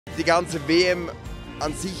Die ganze WM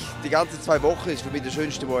an sich, die ganzen 2 Wochen, ist für mich der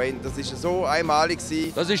schönste Moment. Das war so einmalig.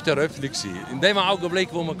 Das war der Eröffnung. In dem Augenblick,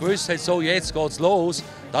 wo man gewusst hat, so jetzt geht's los,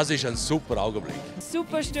 das ist ein super Augenblick.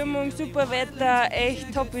 Super Stimmung, super Wetter,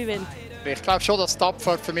 echt Top-Event. Ich glaube schon, dass die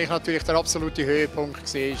Abfahrt für mich natürlich der absolute Höhepunkt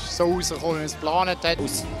war. So rausgekommen, wie man es geplant hat.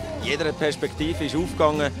 Aus jeder Perspektive ist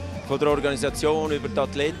aufgegangen, von der Organisation über die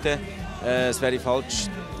Athleten. Es wäre falsch,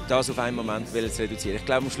 das auf einen Moment zu reduzieren. Ich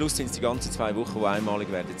glaube, am Schluss sind es die ganzen 2 Wochen, die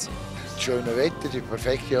einmalig werden sein. Das schöne Wetter, die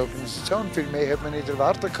perfekte Organisation. Viel mehr hätte man nicht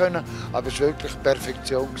erwarten können, aber es war wirklich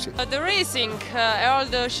Perfektion. The racing, all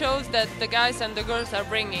the shows that the guys and the girls are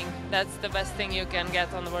bringing, that's the best thing you can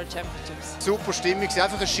get on the World Championships. Super Stimmung,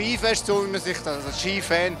 einfach ein Skifest, so wie man sich das als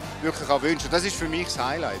Skifan wirklich wünscht. Das ist für mich das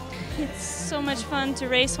Highlight. It's so much fun to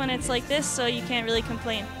race when it's like this, so you can't really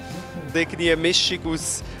complain. Irgendwie eine Mischung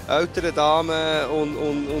aus älteren Damen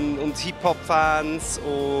und Hip-Hop-Fans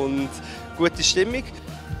und gute Stimmung.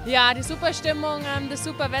 Ja, die super Stimmung, das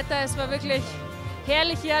super Wetter, es war wirklich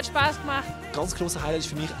herrlich, hier hat Spaß gemacht. Ganz grosser Highlight ist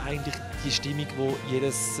für mich eigentlich die Stimmung, wo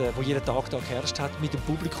jeden Tag da geherrscht hat mit dem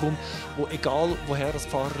Publikum, wo egal woher das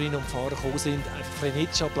Fahrerinnen und Fahrer gekommen sind, einfach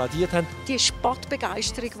frenetisch applaudiert haben. Die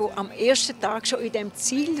Sportbegeisterung, die am ersten Tag schon in dem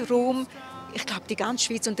Zielraum, ich glaube, die ganze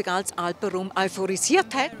Schweiz und der ganze Alpenraum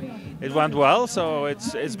euphorisiert hat. It went well, so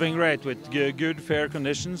it's been great with good, fair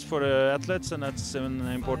conditions for the athletes, and that's an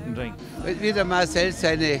important thing. Wieder Marcel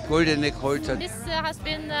seine goldene geholt hat. This has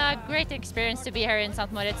been a great experience to be here in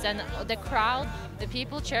St. Moritz, and the crowd, the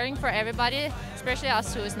people cheering for everybody, especially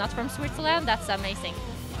us who is not from Switzerland, that's amazing.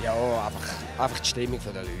 Ja, einfach die Stimmung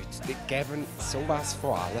der Leute. Die geben sowas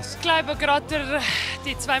von alles. Ich glaube gerade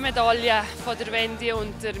die 2 Medaillen von der Wendy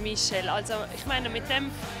und der Michelle. Also ich meine, mit dem,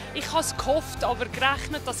 ich habe es gehofft, aber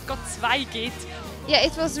gerechnet, dass es gerade 2 gibt. Yeah,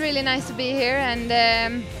 it was really nice to be here, and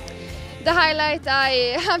the highlight,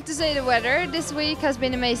 I have to say, the weather this week has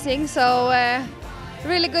been amazing. So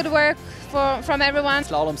really good work from everyone.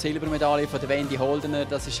 Slalom-Silbermedaille von der Wendy Holdener,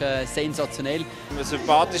 das ist sensationell. Eine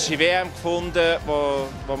sympathische WM gefunden, wo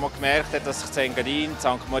man gemerkt hat, dass sich in Engadin,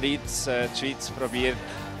 St. Moritz, die Schweiz probiert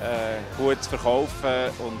gut zu verkaufen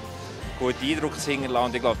und gute Eindruck zu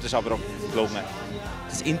hinterlassen. Ich glaube, das ist aber auch gelungen.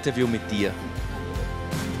 Das Interview mit dir.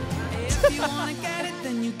 Ich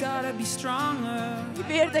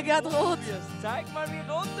werde gerade rot. Zeig mal, wie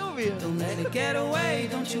rot du wirst. Don't let it get away,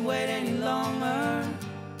 don't you wait any longer.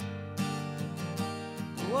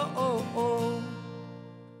 Oh, oh, oh.